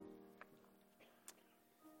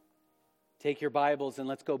Take your Bibles and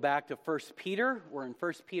let's go back to 1 Peter. We're in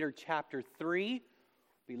 1 Peter chapter 3.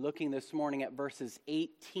 We'll be looking this morning at verses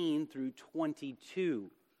 18 through 22.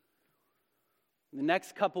 In the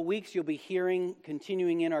next couple weeks, you'll be hearing,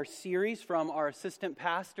 continuing in our series from our assistant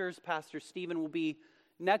pastors. Pastor Stephen will be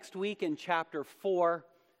next week in chapter 4,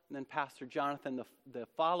 and then Pastor Jonathan the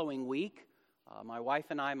following week. My wife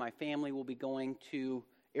and I, my family, will be going to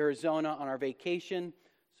Arizona on our vacation,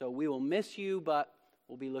 so we will miss you, but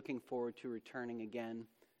we'll be looking forward to returning again.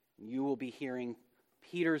 You will be hearing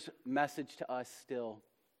Peter's message to us still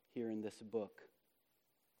here in this book.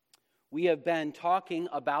 We have been talking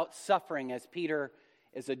about suffering as Peter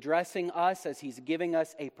is addressing us, as he's giving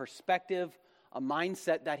us a perspective, a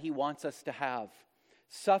mindset that he wants us to have.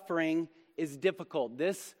 Suffering is difficult.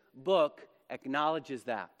 This book acknowledges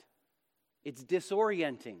that. It's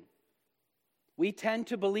disorienting. We tend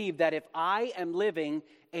to believe that if I am living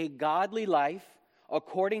a godly life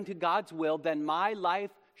according to God's will, then my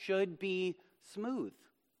life should be smooth,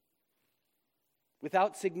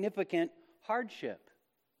 without significant hardship.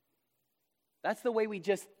 That's the way we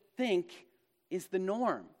just think is the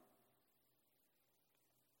norm.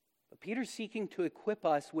 But Peter's seeking to equip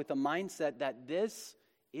us with a mindset that this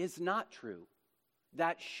is not true.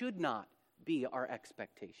 That should not be our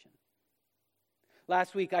expectation.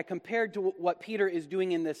 Last week, I compared to what Peter is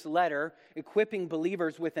doing in this letter, equipping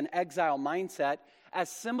believers with an exile mindset, as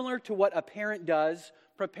similar to what a parent does,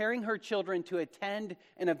 preparing her children to attend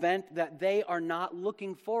an event that they are not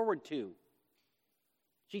looking forward to.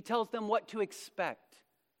 She tells them what to expect,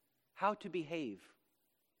 how to behave,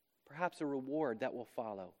 perhaps a reward that will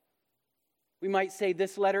follow. We might say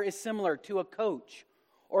this letter is similar to a coach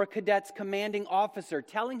or a cadet's commanding officer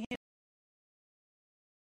telling him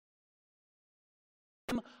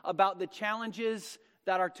about the challenges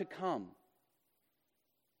that are to come,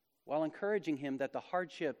 while encouraging him that the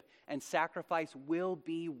hardship and sacrifice will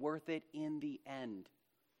be worth it in the end.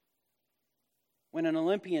 When an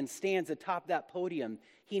Olympian stands atop that podium,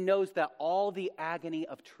 he knows that all the agony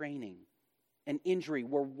of training and injury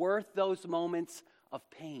were worth those moments of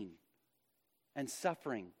pain and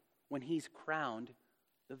suffering when he's crowned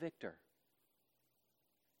the victor.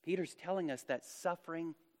 Peter's telling us that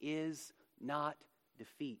suffering is not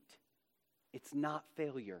defeat. It's not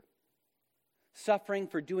failure. Suffering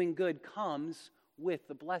for doing good comes with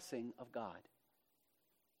the blessing of God.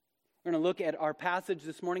 We're going to look at our passage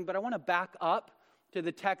this morning, but I want to back up to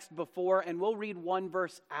the text before, and we'll read one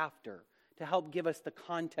verse after to help give us the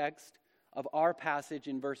context of our passage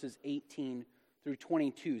in verses 18 through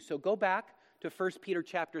 22. So go back to 1 Peter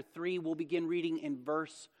chapter 3. We'll begin reading in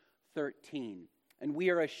verse 13. And we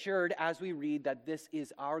are assured as we read that this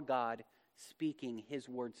is our God speaking his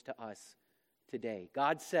words to us today.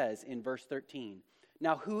 God says in verse 13,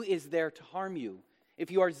 "Now who is there to harm you if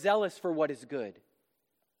you are zealous for what is good?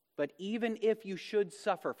 But even if you should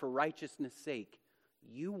suffer for righteousness' sake,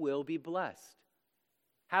 you will be blessed.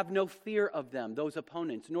 Have no fear of them, those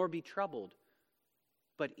opponents, nor be troubled.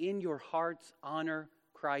 But in your hearts honor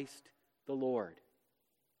Christ the Lord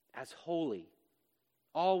as holy,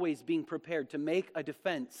 always being prepared to make a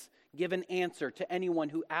defense, give an answer to anyone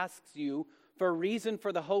who asks you for a reason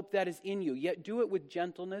for the hope that is in you, yet do it with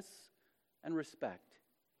gentleness and respect,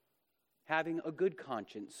 having a good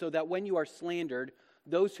conscience, so that when you are slandered,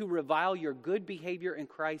 those who revile your good behavior in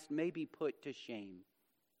Christ may be put to shame.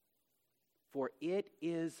 For it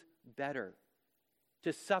is better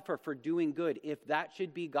to suffer for doing good, if that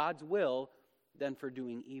should be God's will, than for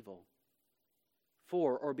doing evil.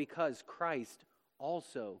 For, or because Christ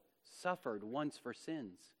also suffered once for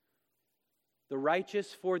sins, the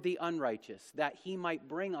righteous for the unrighteous, that he might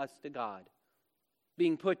bring us to God,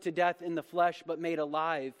 being put to death in the flesh, but made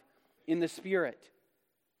alive in the Spirit,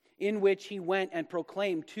 in which he went and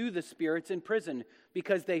proclaimed to the spirits in prison,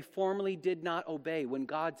 because they formerly did not obey when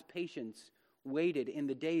God's patience waited in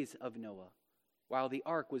the days of Noah, while the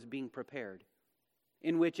ark was being prepared,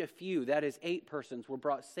 in which a few, that is 8 persons, were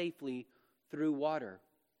brought safely through water.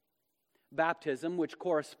 Baptism, which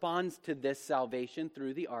corresponds to this salvation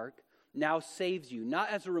through the ark, now saves you, not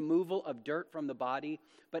as a removal of dirt from the body,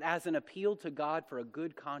 but as an appeal to God for a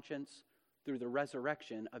good conscience through the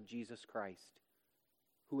resurrection of Jesus Christ,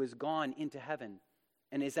 who is gone into heaven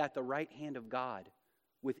and is at the right hand of God,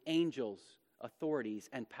 with angels, authorities,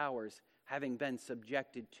 and powers having been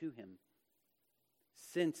subjected to him.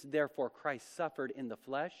 Since therefore Christ suffered in the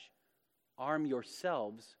flesh, arm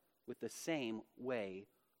yourselves with the same way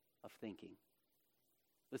of thinking."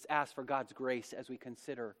 Let's ask for God's grace as we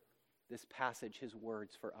consider this passage, his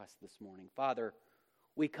words for us this morning. Father,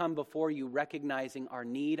 we come before you recognizing our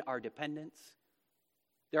need, our dependence.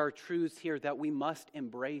 There are truths here that we must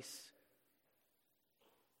embrace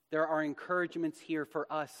There are encouragements here for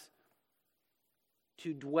us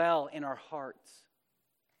to dwell in our hearts.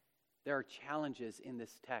 There are challenges in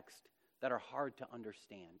this text that are hard to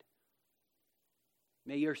understand.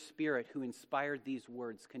 May your Spirit, who inspired these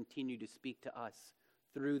words, continue to speak to us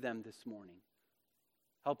through them this morning.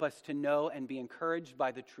 Help us to know and be encouraged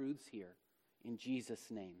by the truths here. In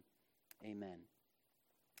Jesus' name, amen.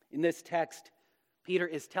 In this text, Peter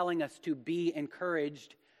is telling us to be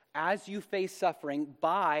encouraged as you face suffering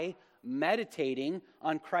by meditating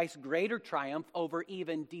on Christ's greater triumph over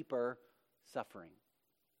even deeper suffering.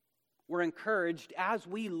 We're encouraged as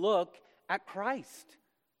we look at Christ,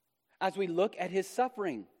 as we look at his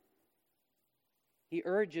suffering. He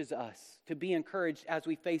urges us to be encouraged as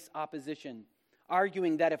we face opposition,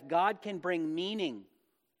 arguing that if God can bring meaning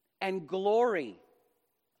and glory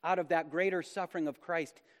out of that greater suffering of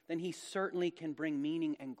Christ, then he certainly can bring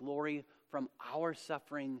meaning and glory from our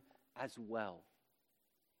suffering as well.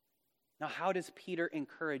 Now, how does Peter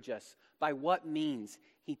encourage us? By what means?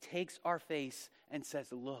 He takes our face and says,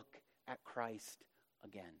 look at Christ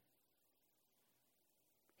again.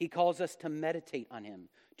 He calls us to meditate on him,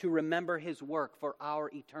 to remember his work for our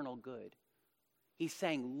eternal good. He's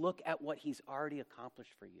saying, look at what he's already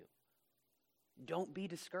accomplished for you. Don't be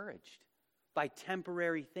discouraged by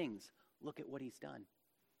temporary things. Look at what he's done.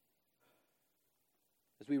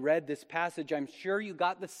 As we read this passage, I'm sure you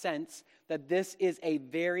got the sense that this is a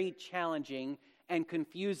very challenging and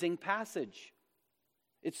confusing passage.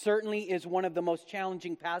 It certainly is one of the most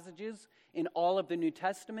challenging passages in all of the New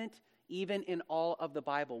Testament, even in all of the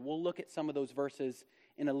Bible. We'll look at some of those verses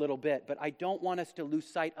in a little bit, but I don't want us to lose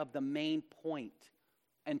sight of the main point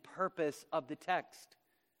and purpose of the text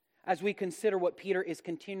as we consider what Peter is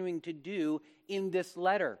continuing to do in this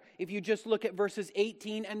letter. If you just look at verses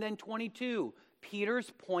 18 and then 22,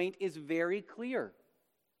 Peter's point is very clear.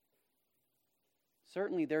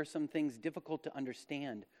 Certainly there are some things difficult to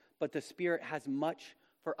understand, but the Spirit has much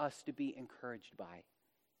for us to be encouraged by,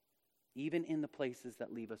 even in the places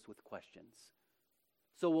that leave us with questions.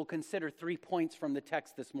 So we'll consider 3 points from the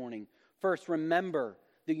text this morning. First, remember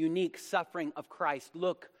the unique suffering of Christ.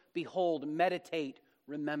 Look, behold, meditate,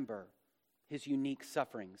 remember his unique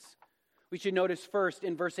sufferings. We should notice first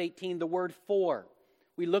in verse 18 the word for.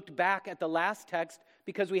 We looked back at the last text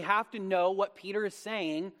because we have to know what Peter is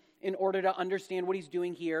saying in order to understand what he's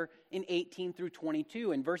doing here in 18 through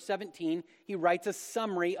 22. In verse 17, he writes a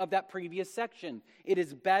summary of that previous section. It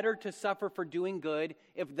is better to suffer for doing good,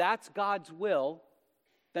 if that's God's will,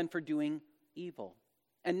 than for doing evil.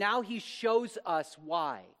 And now he shows us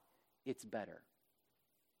why it's better.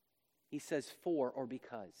 He says for or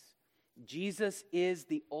because. Jesus is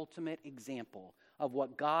the ultimate example of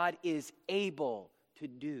what God is able to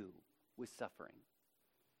do with suffering.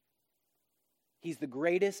 He's the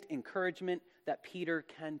greatest encouragement that Peter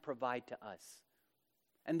can provide to us.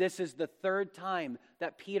 And this is the third time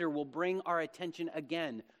that Peter will bring our attention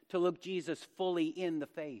again to look Jesus fully in the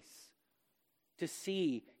face, to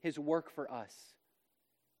see his work for us.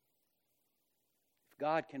 If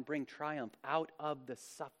God can bring triumph out of the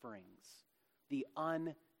sufferings, the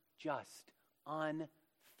unjust,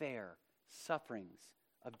 unfair sufferings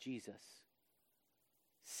of Jesus,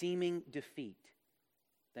 seeming defeat,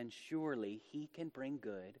 then surely he can bring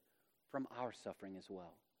good from our suffering as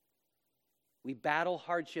well. We battle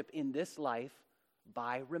hardship in this life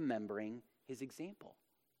by remembering his example.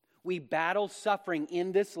 We battle suffering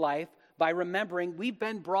in this life by remembering we've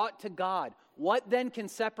been brought to God. What then can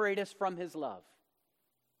separate us from his love?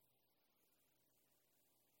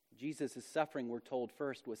 Jesus' suffering, we're told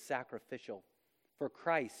first, was sacrificial, for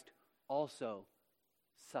Christ also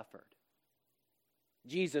suffered.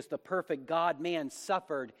 Jesus, the perfect God-man,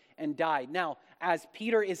 suffered and died. Now, as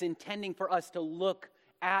Peter is intending for us to look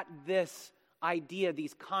at this idea,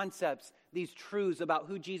 these concepts, these truths about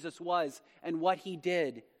who Jesus was and what he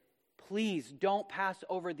did, please don't pass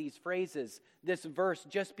over these phrases, this verse,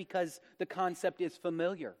 just because the concept is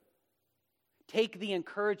familiar. Take the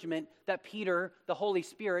encouragement that Peter, the Holy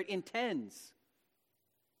Spirit, intends.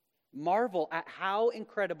 Marvel at how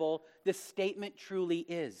incredible this statement truly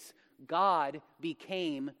is. God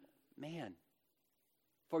became man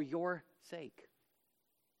for your sake.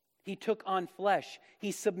 He took on flesh.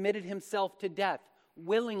 He submitted himself to death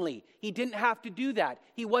willingly. He didn't have to do that.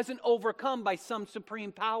 He wasn't overcome by some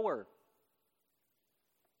supreme power.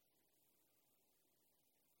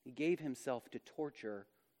 He gave himself to torture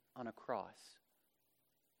on a cross.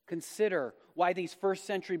 Consider why these first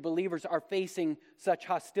century believers are facing such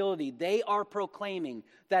hostility. They are proclaiming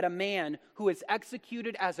that a man who is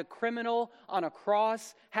executed as a criminal on a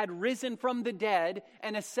cross had risen from the dead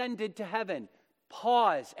and ascended to heaven.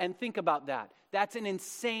 Pause and think about that. That's an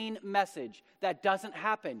insane message. That doesn't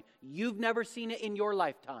happen. You've never seen it in your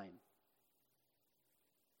lifetime.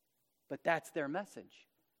 But that's their message.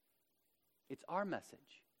 It's our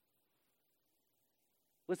message.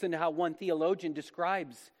 Listen to how one theologian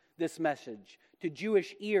describes this message. To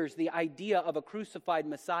Jewish ears, the idea of a crucified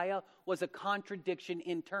Messiah was a contradiction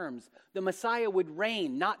in terms. The Messiah would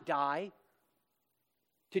reign, not die.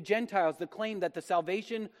 To Gentiles, the claim that the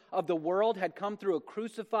salvation of the world had come through a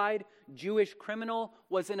crucified Jewish criminal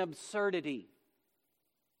was an absurdity.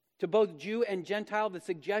 To both Jew and Gentile, the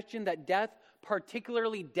suggestion that death,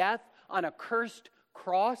 particularly death on a cursed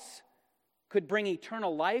cross, could bring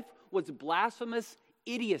eternal life was blasphemous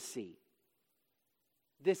idiocy.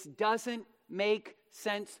 This doesn't make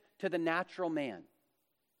sense to the natural man.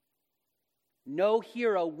 No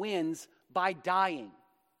hero wins by dying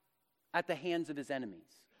at the hands of his enemies.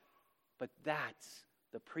 But that's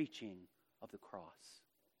the preaching of the cross.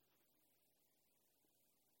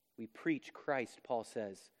 We preach Christ, Paul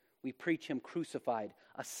says. We preach him crucified,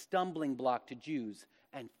 a stumbling block to Jews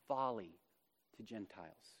and folly to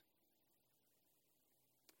Gentiles.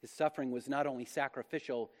 His suffering was not only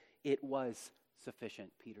sacrificial, it was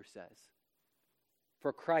sufficient, Peter says.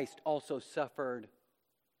 For Christ also suffered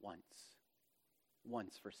once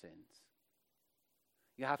for sins.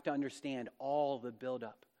 You have to understand all the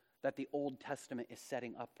buildup that the Old Testament is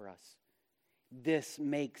setting up for us. This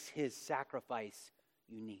makes his sacrifice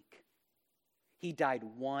unique. He died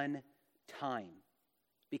one time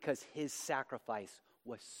because his sacrifice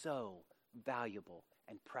was so valuable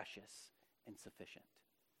and precious and sufficient.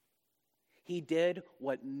 He did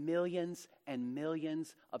what millions and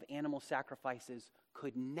millions of animal sacrifices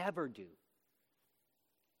could never do.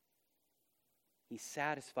 He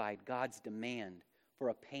satisfied God's demand for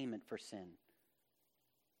a payment for sin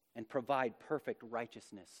and provide perfect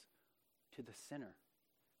righteousness to the sinner.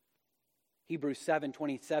 Hebrews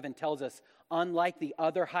 7:27 tells us, unlike the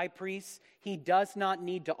other high priests, he does not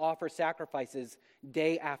need to offer sacrifices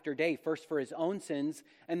day after day, first for his own sins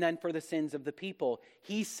and then for the sins of the people.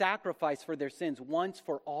 He sacrificed for their sins once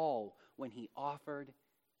for all when he offered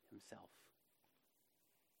himself.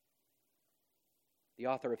 The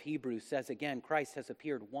author of Hebrews says again, Christ has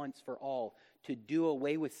appeared once for all to do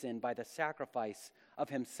away with sin by the sacrifice of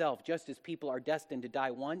himself. Just as people are destined to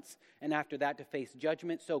die once and after that to face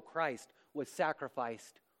judgment, so Christ was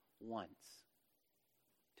sacrificed once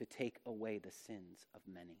to take away the sins of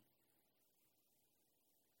many.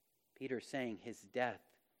 Peter's saying his death,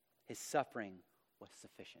 his suffering was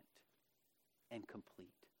sufficient and complete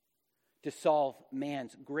to solve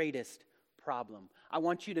man's greatest problem. I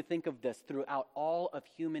want you to think of this throughout all of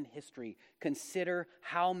human history. Consider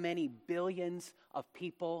how many billions of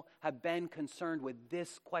people have been concerned with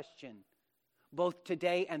this question, both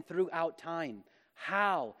today and throughout time.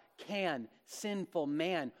 How can sinful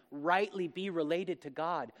man rightly be related to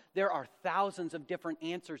God? There are thousands of different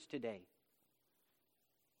answers today.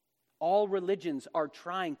 All religions are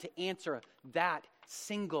trying to answer that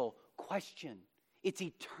single question. It's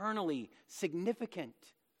eternally significant.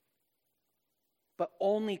 But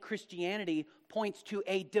only Christianity points to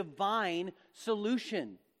a divine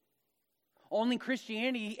solution. Only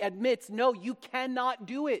Christianity admits, no, you cannot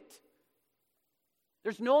do it.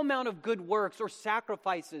 There's no amount of good works or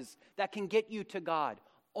sacrifices that can get you to God.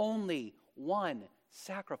 Only one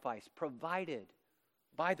sacrifice provided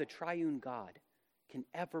by the triune God can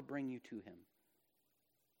ever bring you to him.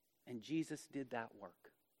 And Jesus did that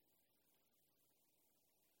work.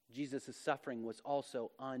 Jesus' suffering was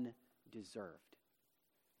also undeserved.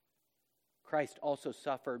 Christ also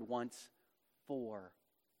suffered once for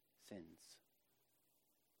sins.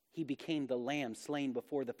 He became the lamb slain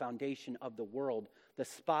before the foundation of the world, the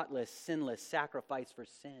spotless, sinless sacrifice for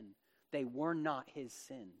sin. They were not his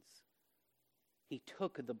sins. He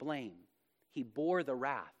took the blame. He bore the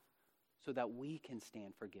wrath so that we can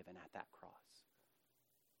stand forgiven at that cross.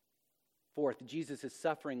 Fourth, Jesus'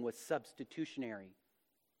 suffering was substitutionary.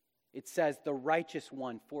 It says the righteous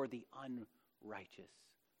one for the unrighteous.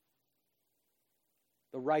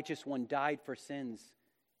 The righteous one died for sins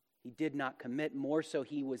he did not commit. More so,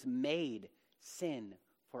 he was made sin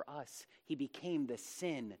for us. He became the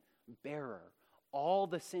sin bearer. All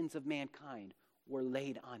the sins of mankind were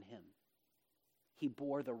laid on him. He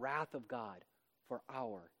bore the wrath of God for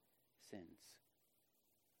our sins.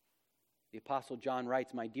 The Apostle John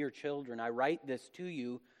writes, "My dear children, I write this to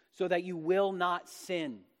you so that you will not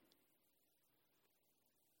sin.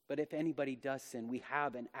 But if anybody does sin, we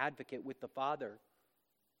have an advocate with the Father,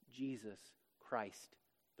 Jesus Christ,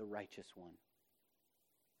 the righteous one."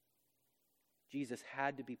 Jesus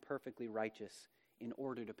had to be perfectly righteous in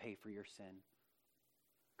order to pay for your sin.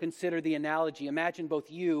 Consider the analogy. Imagine both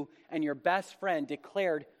you and your best friend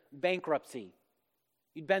declared bankruptcy.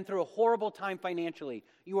 You'd been through a horrible time financially.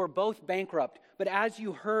 You were both bankrupt. But as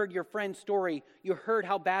you heard your friend's story, you heard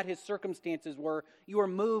how bad his circumstances were, you were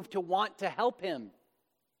moved to want to help him.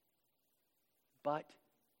 But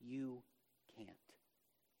you can't.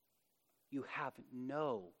 You have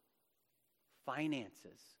no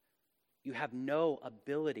finances. You have no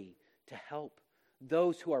ability to help.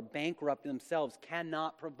 Those who are bankrupt themselves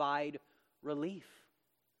cannot provide relief.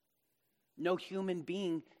 No human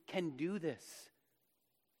being can do this.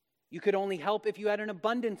 You could only help if you had an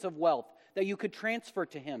abundance of wealth that you could transfer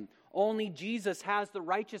to him. Only Jesus has the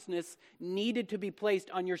righteousness needed to be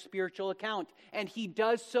placed on your spiritual account, and he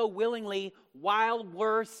does so willingly while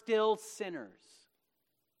we're still sinners.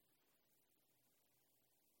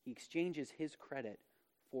 He exchanges his credit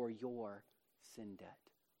for your sin debt.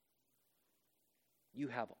 You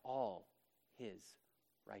have all his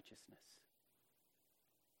righteousness.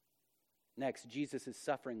 Next, Jesus'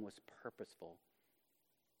 suffering was purposeful.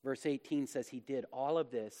 Verse 18 says he did all of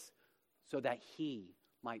this so that he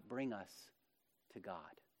might bring us to God.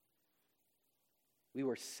 We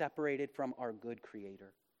were separated from our good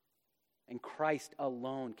Creator, and Christ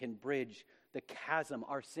alone can bridge the chasm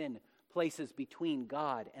our sin places between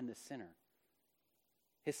God and the sinner.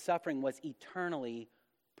 His suffering was eternally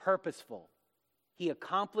purposeful. He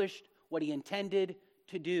accomplished what he intended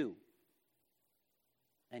to do.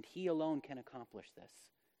 And he alone can accomplish this.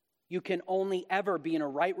 You can only ever be in a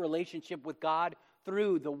right relationship with God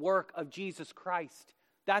through the work of Jesus Christ.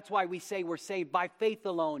 That's why we say we're saved by faith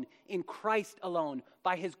alone, in Christ alone,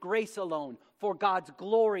 by his grace alone, for God's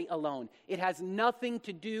glory alone. It has nothing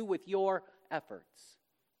to do with your efforts.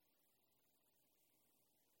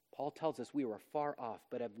 Paul tells us we were far off,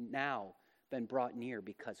 but have now been brought near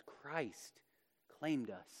because Christ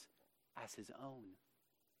claimed us as his own.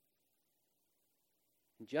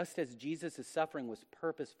 And just as Jesus' suffering was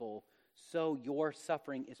purposeful, so your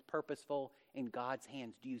suffering is purposeful in God's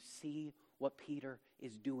hands. Do you see what Peter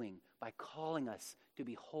is doing by calling us to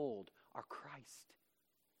behold our Christ?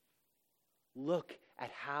 Look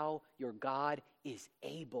at how your God is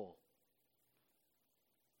able.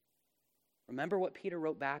 Remember what Peter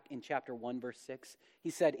wrote back in chapter 1, verse 6?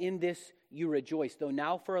 He said, "In this you rejoice, though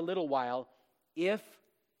now for a little while, if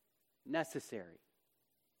necessary,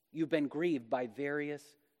 you've been grieved by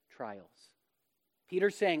various trials."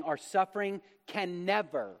 Peter's saying our suffering can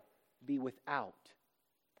never be without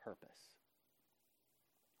purpose.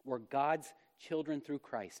 We're God's children through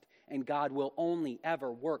Christ, and God will only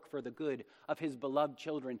ever work for the good of his beloved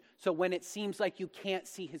children. So when it seems like you can't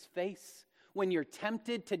see his face, when you're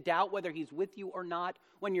tempted to doubt whether he's with you or not,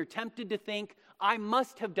 when you're tempted to think, I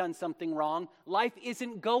must have done something wrong, life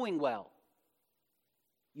isn't going well,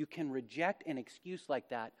 you can reject an excuse like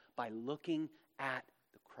that by looking at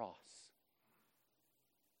the cross.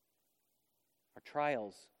 Our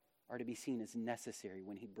trials are to be seen as necessary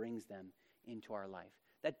when he brings them into our life.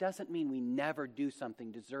 That doesn't mean we never do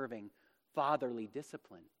something deserving fatherly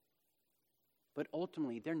discipline. But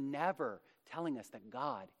ultimately, they're never telling us that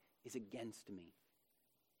God is against me.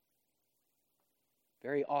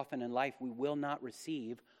 Very often in life, we will not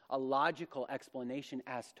receive a logical explanation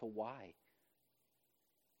as to why.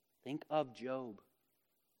 Think of Job.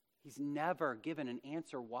 He's never given an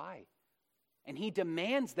answer why. And he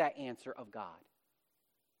demands that answer of God.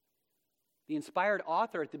 The inspired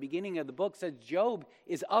author at the beginning of the book says Job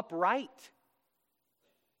is upright.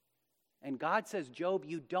 And God says, Job,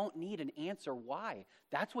 you don't need an answer why.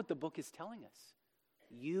 That's what the book is telling us.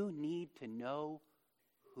 You need to know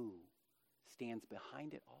who stands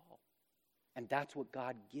behind it all. And that's what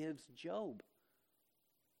God gives Job.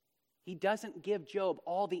 He doesn't give Job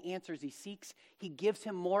all the answers he seeks. He gives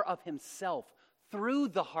him more of himself through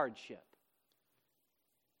the hardship.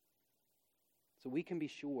 So we can be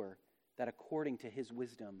sure that according to his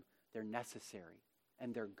wisdom, they're necessary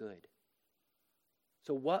and they're good.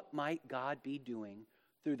 So what might God be doing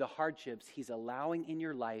through the hardships he's allowing in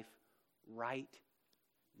your life right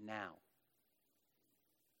now?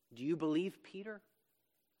 Do you believe Peter,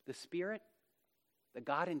 the Spirit, that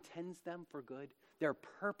God intends them for good? They're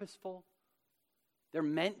purposeful. They're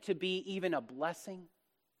meant to be even a blessing.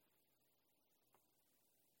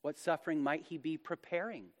 What suffering might he be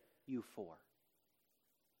preparing you for?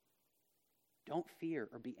 Don't fear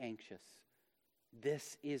or be anxious.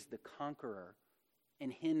 This is the conqueror,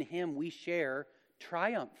 and in him we share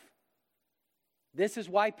triumph. This is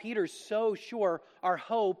why Peter's so sure our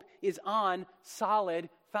hope is on solid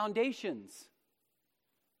foundations.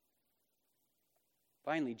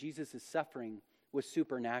 Finally, Jesus' suffering was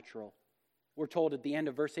supernatural. We're told at the end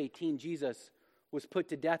of verse 18, Jesus was put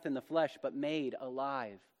to death in the flesh, but made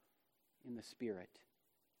alive in the Spirit.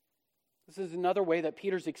 This is another way that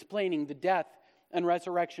Peter's explaining the death and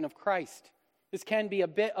resurrection of Christ. This can be a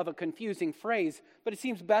bit of a confusing phrase, but it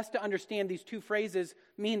seems best to understand these two phrases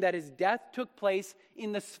mean that his death took place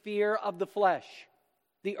in the sphere of the flesh,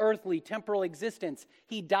 the earthly, temporal existence.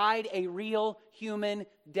 He died a real human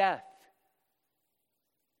death.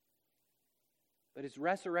 But his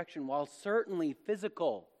resurrection, while certainly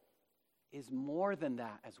physical, is more than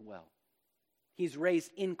that as well. He's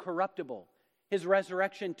raised incorruptible. His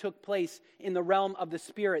resurrection took place in the realm of the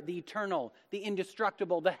Spirit, the eternal, the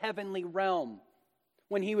indestructible, the heavenly realm.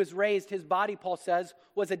 When he was raised, his body, Paul says,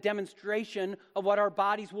 was a demonstration of what our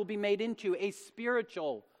bodies will be made into, a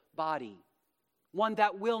spiritual body, one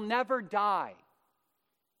that will never die.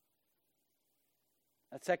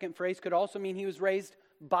 That second phrase could also mean he was raised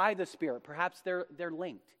by the Spirit. Perhaps they're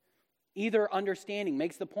linked. Either understanding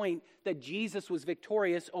makes the point that Jesus was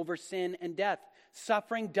victorious over sin and death.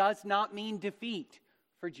 Suffering does not mean defeat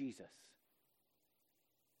for Jesus.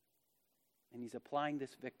 And he's applying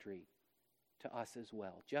this victory to us as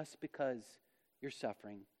well. Just because you're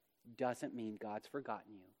suffering doesn't mean God's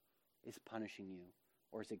forgotten you, is punishing you,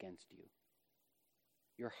 or is against you.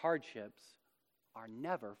 Your hardships are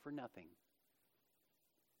never for nothing.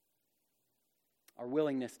 Our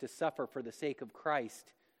willingness to suffer for the sake of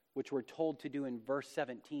Christ, which we're told to do in verse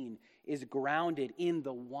 17, is grounded in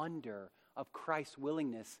the wonder of Christ's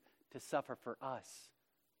willingness to suffer for us,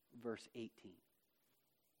 verse 18.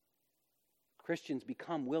 Christians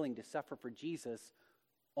become willing to suffer for Jesus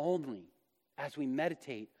only as we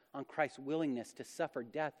meditate on Christ's willingness to suffer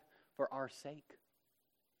death for our sake.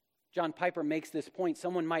 John Piper makes this point.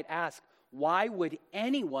 Someone might ask, why would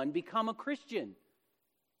anyone become a Christian?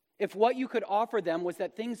 If what you could offer them was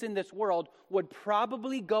that things in this world would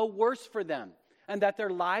probably go worse for them and that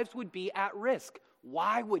their lives would be at risk,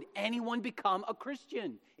 why would anyone become a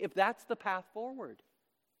Christian if that's the path forward?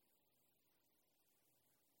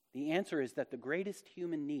 The answer is that the greatest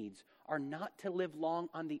human needs are not to live long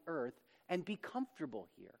on the earth and be comfortable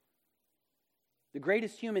here. The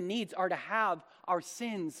greatest human needs are to have our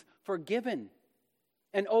sins forgiven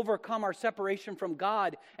and overcome our separation from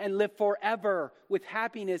God and live forever with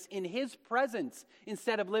happiness in His presence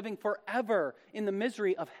instead of living forever in the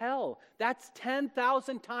misery of hell. That's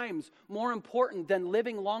 10,000 times more important than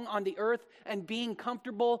living long on the earth and being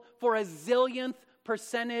comfortable for a zillionth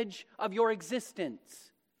percentage of your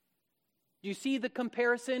existence. Do you see the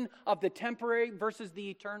comparison of the temporary versus the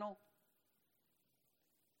eternal?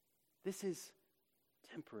 This is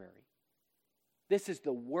temporary. This is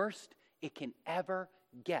the worst it can ever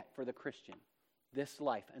get for the Christian, this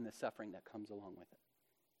life and the suffering that comes along with it.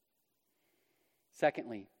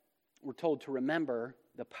 Secondly, we're told to remember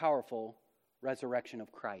the powerful resurrection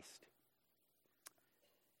of Christ.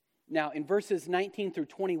 Now, in verses 19 through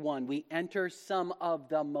 21, we enter some of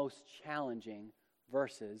the most challenging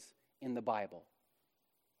verses in the Bible.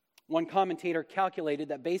 One commentator calculated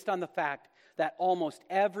that based on the fact that almost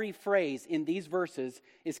every phrase in these verses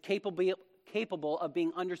is capable of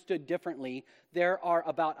being understood differently, there are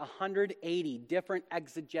about 180 different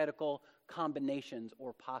exegetical combinations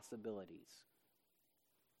or possibilities.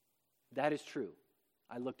 That is true.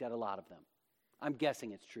 I looked at a lot of them. I'm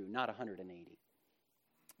guessing it's true, not 180.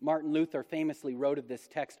 Martin Luther famously wrote of this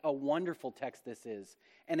text, a wonderful text this is,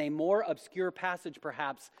 and a more obscure passage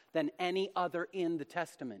perhaps than any other in the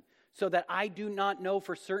Testament, so that I do not know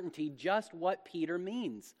for certainty just what Peter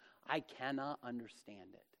means. I cannot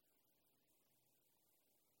understand it.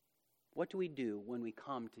 What do we do when we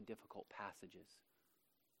come to difficult passages?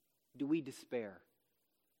 Do we despair?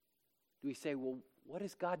 Do we say, well, what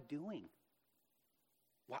is God doing?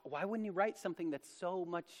 Why wouldn't He write something that's so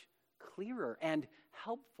much clearer and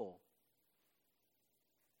helpful?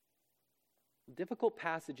 Difficult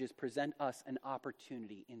passages present us an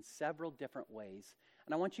opportunity in several different ways,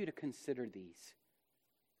 and I want you to consider these.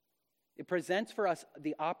 It presents for us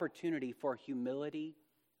the opportunity for humility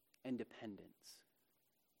and dependence.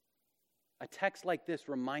 A text like this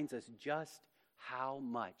reminds us just how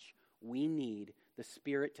much we need the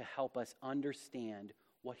Spirit to help us understand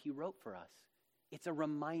what He wrote for us. It's a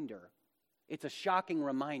reminder. It's a shocking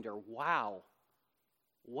reminder. Wow,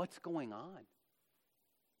 what's going on?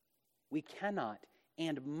 We cannot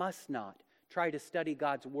and must not try to study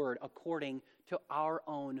God's Word according to our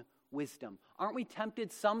own wisdom. Aren't we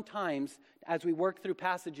tempted sometimes as we work through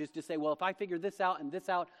passages to say, well, if I figure this out and this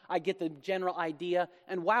out, I get the general idea,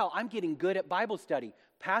 and wow, I'm getting good at Bible study.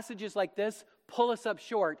 Passages like this pull us up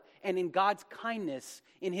short, and in God's kindness,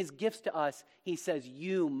 in His gifts to us, He says,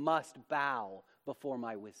 you must bow before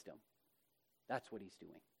my wisdom. That's what He's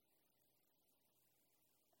doing.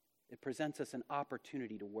 It presents us an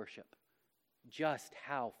opportunity to worship just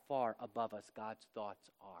how far above us God's thoughts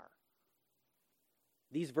are.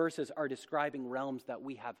 These verses are describing realms that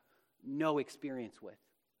we have no experience with,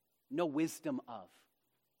 no wisdom of.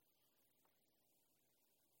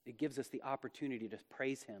 It gives us the opportunity to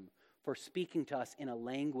praise him for speaking to us in a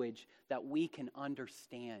language that we can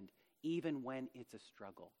understand, even when it's a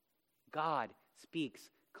struggle. God speaks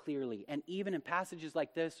clearly. And even in passages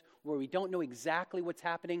like this, where we don't know exactly what's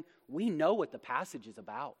happening, we know what the passage is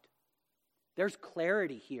about. There's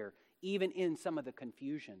clarity here, even in some of the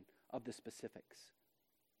confusion of the specifics.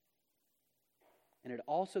 And it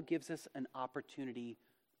also gives us an opportunity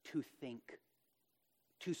to think,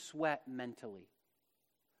 to sweat mentally.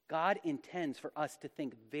 God intends for us to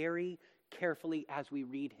think very carefully as we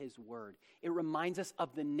read his word. It reminds us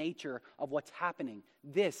of the nature of what's happening.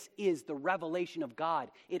 This is the revelation of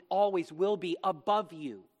God. It always will be above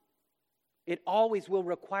you. It always will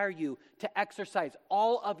require you to exercise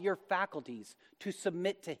all of your faculties to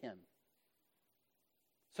submit to him.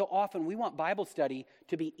 So often we want Bible study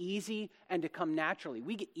to be easy and to come naturally.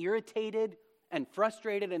 We get irritated and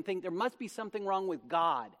frustrated and think there must be something wrong with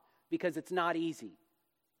God because it's not easy.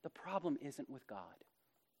 The problem isn't with God.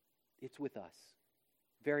 It's with us.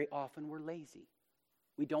 Very often we're lazy.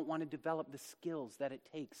 We don't want to develop the skills that it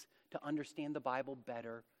takes to understand the Bible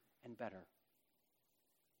better and better.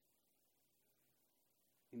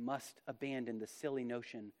 We must abandon the silly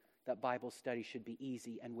notion that Bible study should be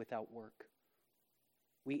easy and without work.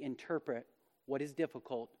 We interpret what is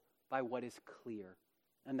difficult by what is clear,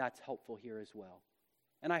 and that's helpful here as well.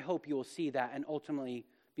 And I hope you will see that and ultimately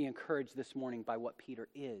be encouraged this morning by what Peter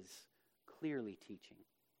is clearly teaching.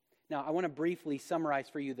 Now, I want to briefly summarize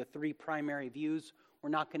for you the three primary views. We're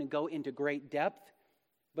not going to go into great depth,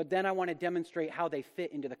 but then I want to demonstrate how they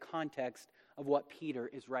fit into the context of what Peter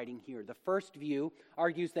is writing here. The first view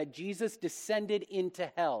argues that Jesus descended into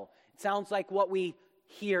hell. It sounds like what we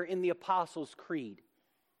hear in the Apostles' Creed.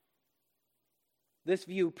 This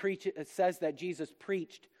view says that Jesus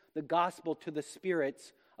preached the gospel to the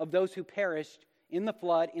spirits of those who perished in the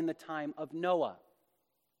flood in the time of Noah.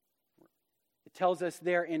 It tells us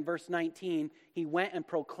there in verse 19, he went and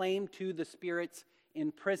proclaimed to the spirits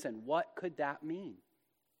in prison. What could that mean?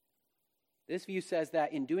 This view says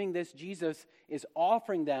that in doing this, Jesus is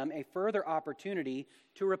offering them a further opportunity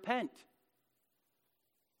to repent.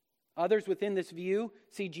 Others within this view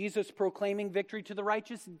see Jesus proclaiming victory to the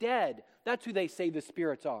righteous dead. That's who they say the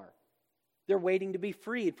spirits are. They're waiting to be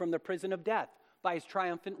freed from the prison of death by his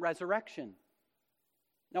triumphant resurrection.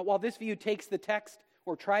 Now, while this view takes the text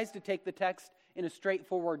or tries to take the text in a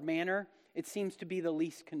straightforward manner, it seems to be the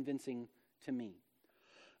least convincing to me.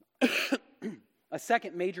 A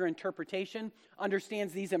second major interpretation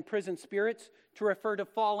understands these imprisoned spirits to refer to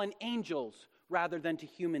fallen angels rather than to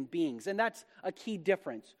human beings. And that's a key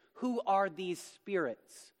difference. Who are these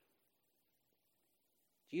spirits?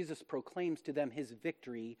 Jesus proclaims to them his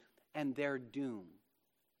victory and their doom.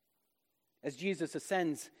 As Jesus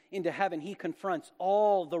ascends into heaven, he confronts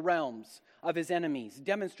all the realms of his enemies,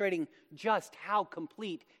 demonstrating just how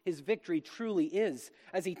complete his victory truly is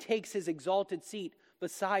as he takes his exalted seat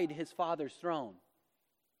beside his Father's throne.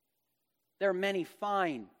 There are many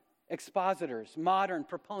fine expositors, modern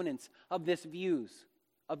proponents of this view.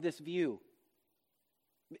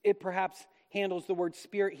 It perhaps handles the word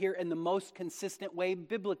spirit here in the most consistent way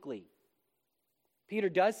biblically. Peter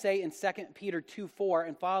does say in 2 Peter 2:4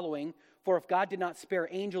 and following, "For if God did not spare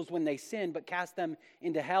angels when they sinned, but cast them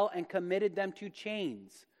into hell and committed them to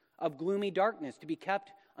chains of gloomy darkness to be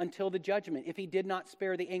kept until the judgment, if he did not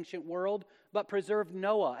spare the ancient world, but preserved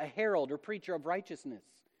Noah, a herald or preacher of righteousness,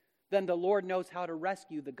 then the Lord knows how to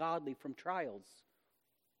rescue the godly from trials."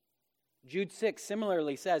 Jude 6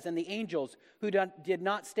 similarly says, "And the angels who did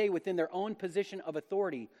not stay within their own position of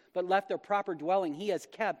authority, but left their proper dwelling, he has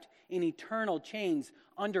kept in eternal chains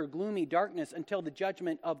under gloomy darkness until the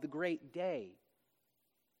judgment of the great day."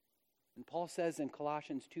 And Paul says in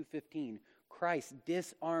Colossians 2:15, Christ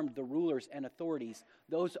disarmed the rulers and authorities.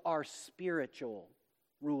 Those are spiritual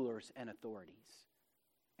rulers and authorities,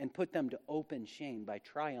 and put them to open shame by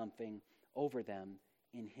triumphing over them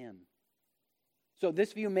in him. So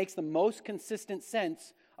this view makes the most consistent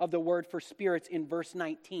sense of the word for spirits in verse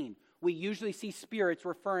 19. We usually see spirits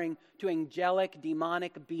referring to angelic,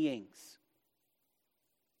 demonic beings.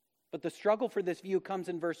 But the struggle for this view comes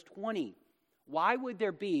in verse 20. Why would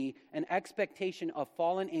there be an expectation of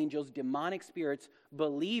fallen angels, demonic spirits,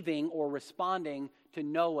 believing or responding to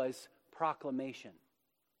Noah's proclamation?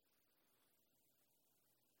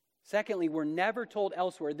 Secondly, we're never told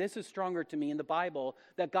elsewhere, this is stronger to me in the Bible,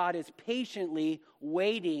 that God is patiently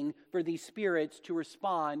waiting for these spirits to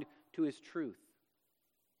respond to his truth.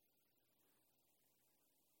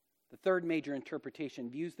 The third major interpretation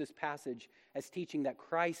views this passage as teaching that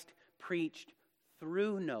Christ preached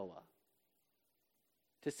through Noah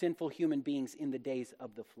to sinful human beings in the days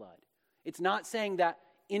of the flood. It's not saying that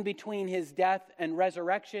in between his death and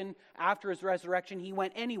resurrection, after his resurrection, he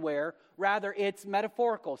went anywhere. Rather, it's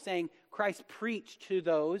metaphorical, saying Christ preached to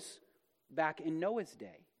those back in Noah's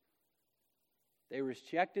day. They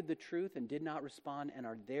rejected the truth and did not respond and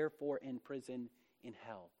are therefore in prison in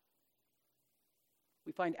hell.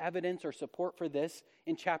 We find evidence or support for this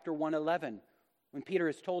in chapter 1:11, when Peter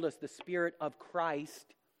has told us the Spirit of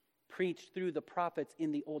Christ preached through the prophets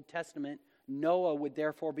in the Old Testament. Noah would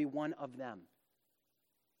therefore be one of them.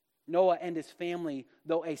 Noah and his family,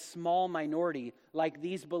 though a small minority, like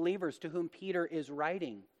these believers to whom Peter is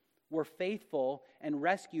writing, were faithful and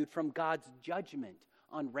rescued from God's judgment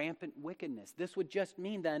on rampant wickedness. This would just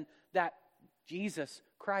mean then that Jesus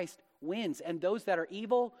Christ wins. And those that are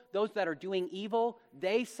evil, those that are doing evil,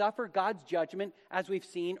 they suffer God's judgment, as we've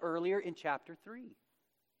seen earlier in chapter 3.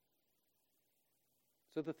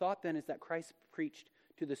 So the thought then is that Christ preached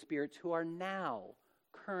to the spirits who are now,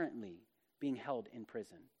 currently, being held in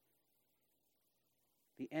prison.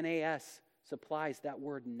 The NAS supplies that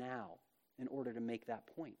word now in order to make that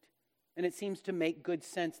point. And it seems to make good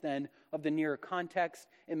sense then of the nearer context.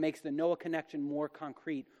 It makes the Noah connection more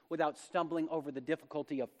concrete without stumbling over the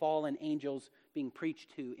difficulty of fallen angels being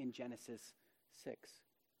preached to in Genesis 6.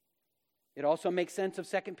 It also makes sense of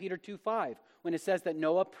 2 Peter 2:5 when it says that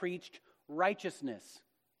Noah preached righteousness.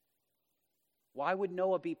 Why would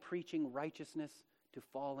Noah be preaching righteousness to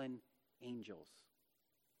fallen angels?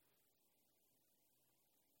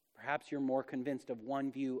 Perhaps you're more convinced of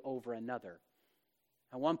one view over another.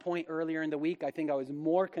 At one point earlier in the week, I think I was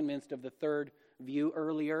more convinced of the third view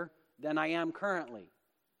earlier than I am currently.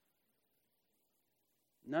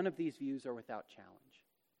 None of these views are without challenge.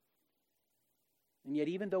 And yet,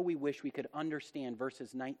 even though we wish we could understand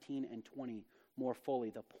verses 19 and 20 more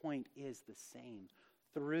fully, the point is the same.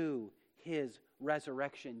 Through his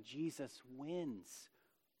resurrection, Jesus wins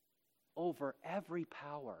over every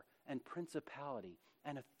power and principality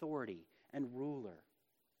and authority and ruler.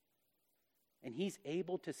 And he's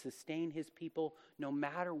able to sustain his people no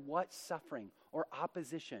matter what suffering or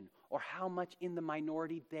opposition or how much in the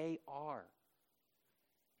minority they are.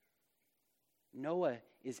 Noah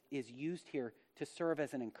is used here to serve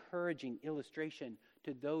as an encouraging illustration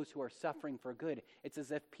to those who are suffering for good. It's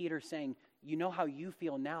as if Peter's saying, you know how you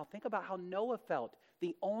feel now. Think about how Noah felt,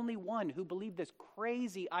 the only one who believed this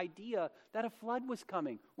crazy idea that a flood was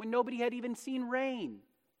coming when nobody had even seen rain.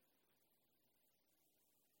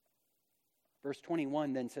 Verse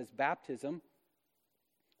 21 then says, baptism,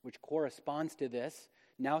 which corresponds to this,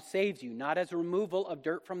 now saves you, not as a removal of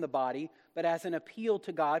dirt from the body, but as an appeal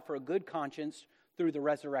to God for a good conscience through the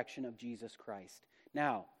resurrection of Jesus Christ.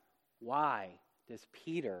 Now, why does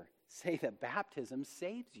Peter say that baptism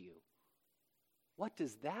saves you? What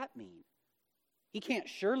does that mean? He can't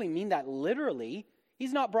surely mean that literally.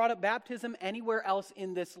 He's not brought up baptism anywhere else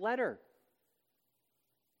in this letter.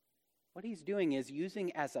 What he's doing is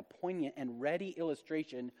using as a poignant and ready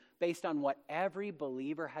illustration based on what every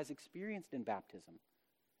believer has experienced in baptism.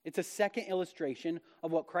 It's a second illustration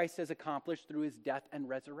of what Christ has accomplished through his death and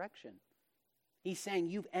resurrection. He's saying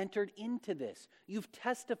you've entered into this. You've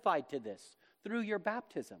testified to this through your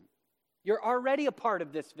baptism. You're already a part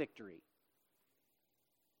of this victory.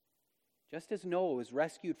 Just as Noah was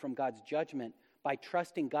rescued from God's judgment by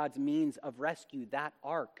trusting God's means of rescue, that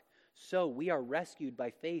ark, so we are rescued by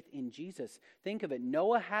faith in Jesus. Think of it.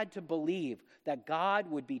 Noah had to believe that God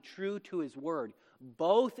would be true to his word,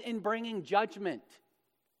 both in bringing judgment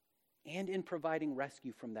and in providing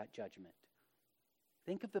rescue from that judgment.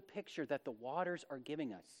 Think of the picture that the waters are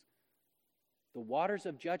giving us. The waters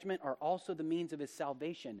of judgment are also the means of his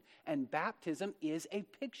salvation, and baptism is a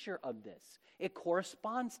picture of this. It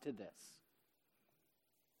corresponds to this.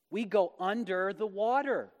 We go under the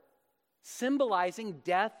water, symbolizing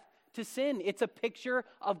death to sin. It's a picture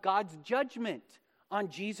of God's judgment on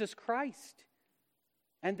Jesus Christ.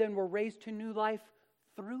 And then we're raised to new life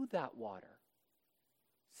through that water,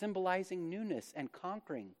 symbolizing newness and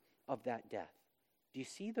conquering of that death. Do you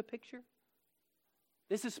see the picture?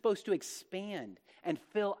 This is supposed to expand and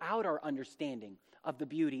fill out our understanding of the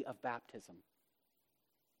beauty of baptism.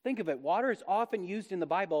 Think of it. Water is often used in the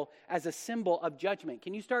Bible as a symbol of judgment.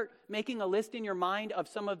 Can you start making a list in your mind of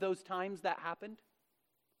some of those times that happened?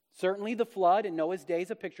 Certainly the flood in Noah's day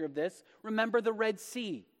is a picture of this. Remember the Red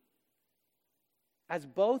Sea as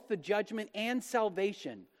both the judgment and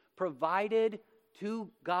salvation provided to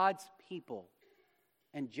God's people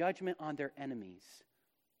and judgment on their enemies.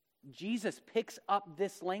 Jesus picks up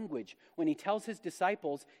this language. When he tells his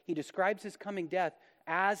disciples, he describes his coming death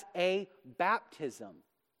as a baptism.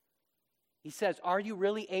 He says, are you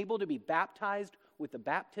really able to be baptized with the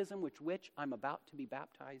baptism with which I'm about to be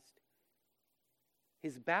baptized?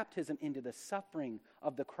 His baptism into the suffering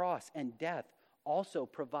of the cross and death also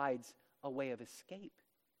provides a way of escape.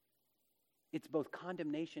 It's both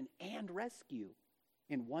condemnation and rescue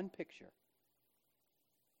in one picture.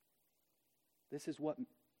 This is what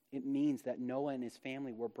it means that Noah and his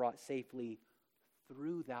family were brought safely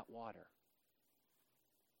through that water.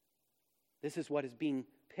 This is what is being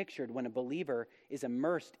pictured when a believer is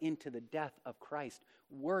immersed into the death of Christ.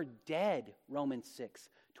 We're dead, Romans 6,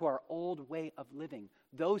 to our old way of living.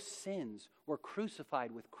 Those sins were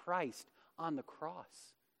crucified with Christ on the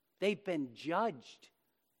cross. They've been judged.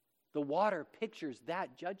 The water pictures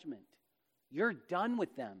that judgment. You're done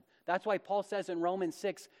with them. That's why Paul says in Romans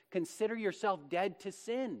 6, consider yourself dead to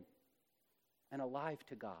sin and alive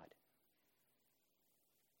to God.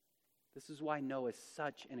 This is why Noah is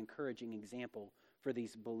such an encouraging example for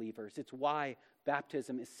these believers. It's why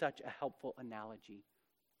baptism is such a helpful analogy.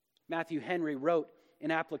 Matthew Henry wrote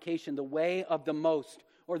in application, the way of the most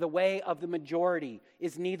or the way of the majority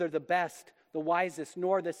is neither the best, the wisest,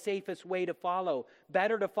 nor the safest way to follow.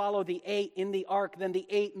 Better to follow the 8 in the ark than the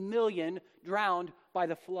 8 million drowned by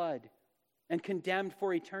the flood and condemned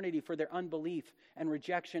for eternity for their unbelief and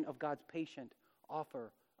rejection of God's patient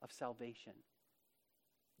offer of salvation.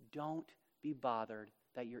 Don't be bothered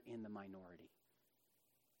that you're in the minority.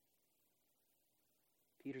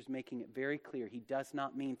 Peter's making it very clear he does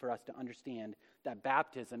not mean for us to understand that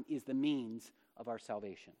baptism is the means of our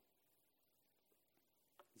salvation.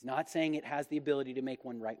 He's not saying it has the ability to make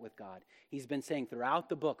one right with God. He's been saying throughout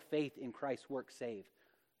the book, faith in Christ's work saves.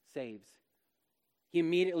 He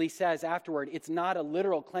immediately says afterward, it's not a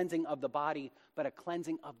literal cleansing of the body, but a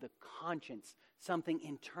cleansing of the conscience, something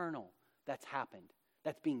internal that's happened,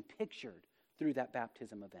 that's being pictured through that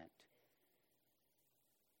baptism event.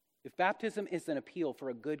 If baptism is an appeal for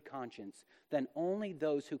a good conscience, then only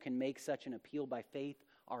those who can make such an appeal by faith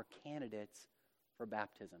are candidates for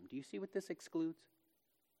baptism. Do you see what this excludes?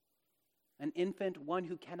 An infant, one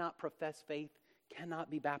who cannot profess faith,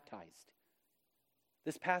 cannot be baptized.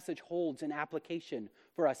 This passage holds an application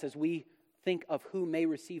for us as we think of who may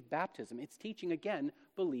receive baptism. It's teaching, again,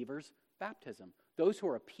 believers' baptism. Those who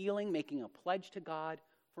are appealing, making a pledge to God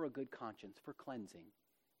for a good conscience, for cleansing.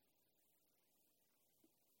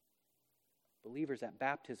 Believers at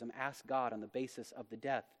baptism ask God on the basis of the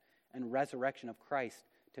death and resurrection of Christ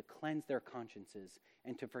to cleanse their consciences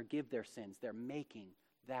and to forgive their sins. They're making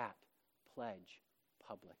that pledge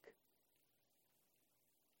public.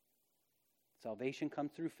 Salvation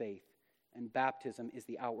comes through faith, and baptism is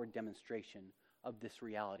the outward demonstration of this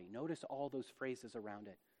reality. Notice all those phrases around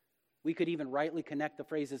it. We could even rightly connect the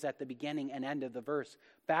phrases at the beginning and end of the verse.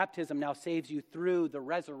 Baptism now saves you through the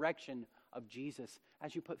resurrection of Jesus.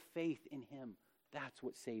 As you put faith in him, that's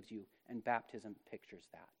what saves you, and baptism pictures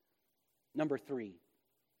that. Number 3,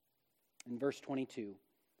 in verse 22,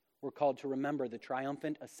 we're called to remember the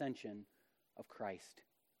triumphant ascension of Christ.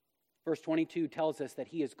 Verse 22 tells us that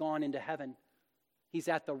he has gone into heaven. He's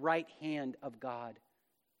at the right hand of God,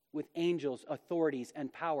 with angels, authorities,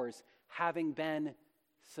 and powers having been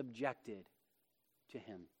subjected to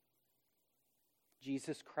him.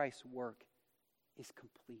 Jesus Christ's work is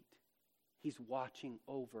complete. He's watching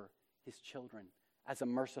over his children as a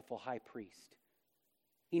merciful high priest.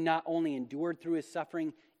 He not only endured through his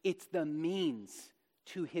suffering, it's the means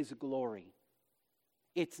to his glory.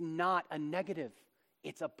 It's not a negative,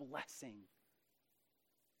 it's a blessing.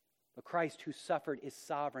 The Christ who suffered is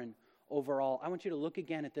sovereign over all. I want you to look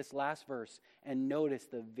again at this last verse and notice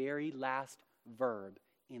the very last verb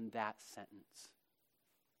in that sentence.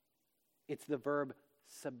 It's the verb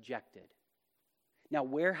subjected. Now,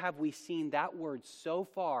 where have we seen that word so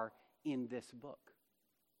far in this book?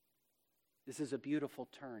 This is a beautiful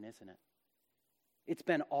turn, isn't it? It's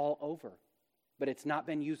been all over, but it's not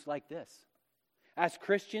been used like this. As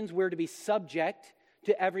Christians, we're to be subject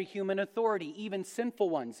to every human authority, even sinful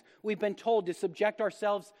ones. We've been told to subject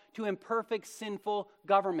ourselves to imperfect, sinful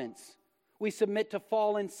governments. We submit to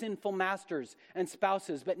fallen, sinful masters and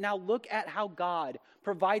spouses. But now look at how God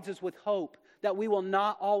provides us with hope that we will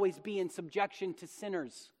not always be in subjection to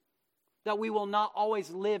sinners, that we will not always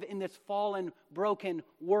live in this fallen, broken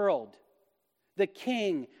world. The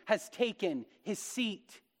King has taken his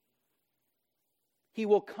seat. He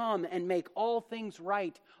will come and make all things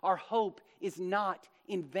right. Our hope is not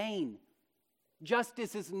in vain.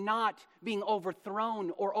 Justice is not being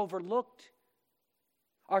overthrown or overlooked.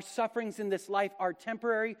 Our sufferings in this life are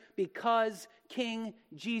temporary because King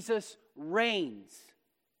Jesus reigns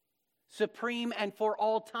supreme and for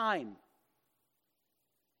all time.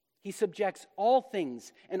 He subjects all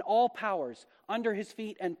things and all powers under his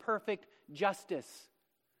feet and perfect justice.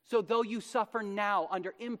 So though you suffer now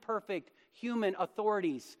under imperfect human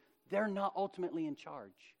authorities, they're not ultimately in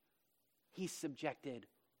charge. He's subjected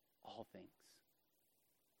all things.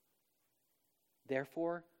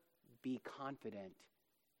 Therefore, be confident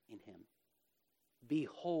in him.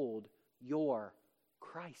 Behold your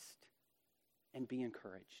Christ and be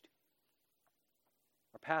encouraged.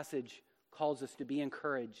 Our passage calls us to be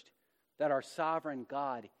encouraged that our sovereign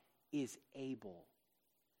God is able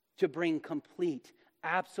to bring complete,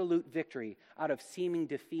 absolute victory out of seeming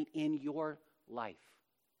defeat in your life.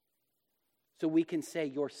 So we can say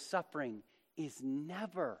your suffering is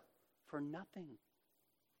never for nothing.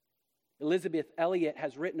 Elizabeth Elliot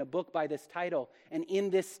has written a book by this title, and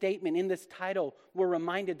in this statement, in this title, we're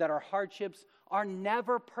reminded that our hardships are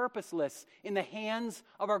never purposeless in the hands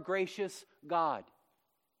of our gracious God.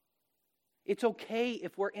 It's okay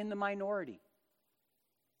if we're in the minority.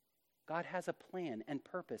 God has a plan and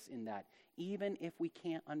purpose in that, even if we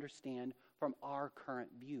can't understand from our current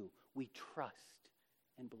view. We trust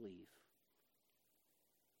and believe.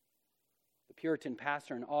 The Puritan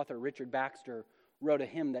pastor and author Richard Baxter wrote a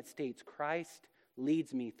hymn that states, "Christ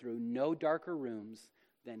leads me through no darker rooms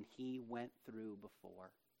than he went through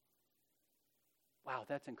before." Wow,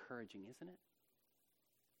 that's encouraging, isn't it?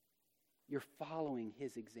 You're following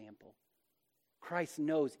his example. Christ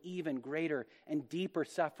knows even greater and deeper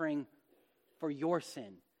suffering for your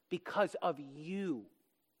sin because of you,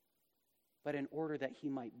 but in order that he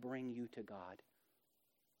might bring you to God.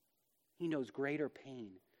 He knows greater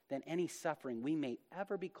pain than any suffering we may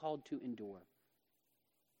ever be called to endure.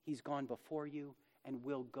 He's gone before you and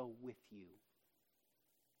will go with you.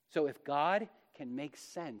 So if God can make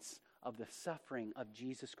sense of the suffering of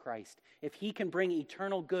Jesus Christ, if he can bring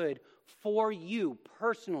eternal good for you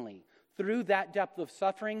personally through that depth of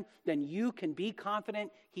suffering, then you can be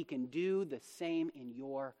confident he can do the same in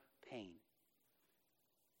your pain.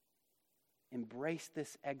 Embrace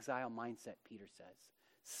this exile mindset, Peter says.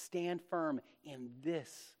 Stand firm in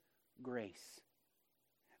this grace.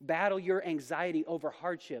 Battle your anxiety over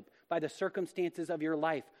hardship by the circumstances of your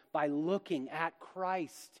life, by looking at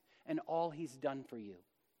Christ and all he's done for you.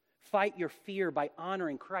 Fight your fear by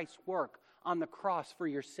honoring Christ's work on the cross for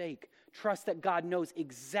your sake. Trust that God knows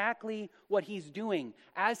exactly what he's doing,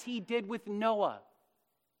 as he did with Noah,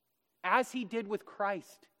 as he did with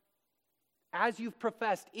Christ, as you've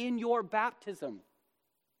professed in your baptism.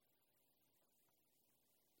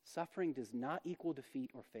 Suffering does not equal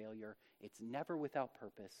defeat or failure. It's never without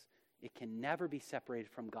purpose. It can never be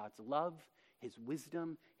separated from God's love, his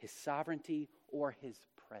wisdom, his sovereignty, or his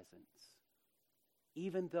presence.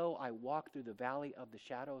 Even though I walk through the valley of the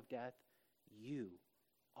shadow of death, you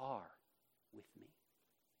are with me.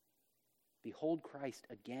 Behold Christ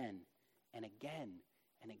again and again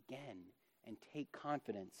and again, and take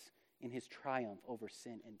confidence in his triumph over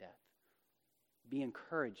sin and death. Be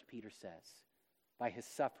encouraged, Peter says, by his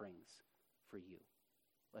sufferings for you.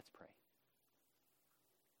 Let's pray.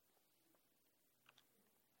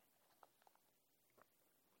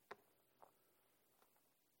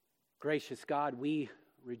 Gracious God, we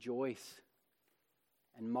rejoice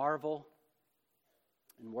and marvel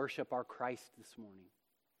and worship our Christ this morning.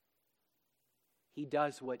 He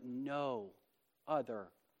does what no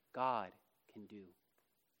other God can do.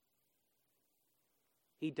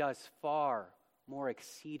 He does far more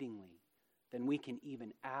exceedingly than we can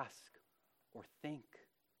even ask or think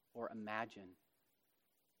or imagine.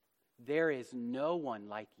 There is no one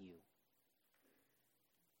like you.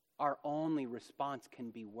 Our only response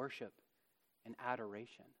can be worship and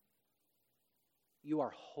adoration. You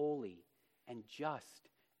are holy and just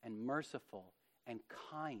and merciful and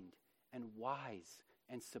kind and wise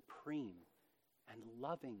and supreme and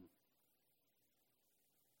loving.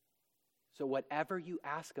 So whatever you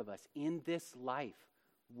ask of us in this life,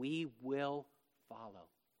 we will follow.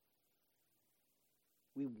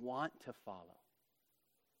 We want to follow.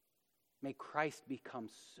 May Christ become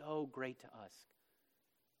so great to us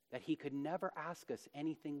that he could never ask us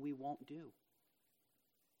anything we won't do.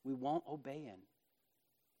 We won't obey him.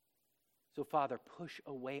 So, Father, push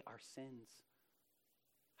away our sins.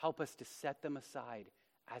 Help us to set them aside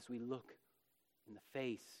as we look in the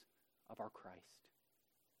face of our Christ,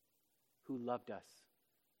 who loved us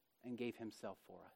and gave himself for us.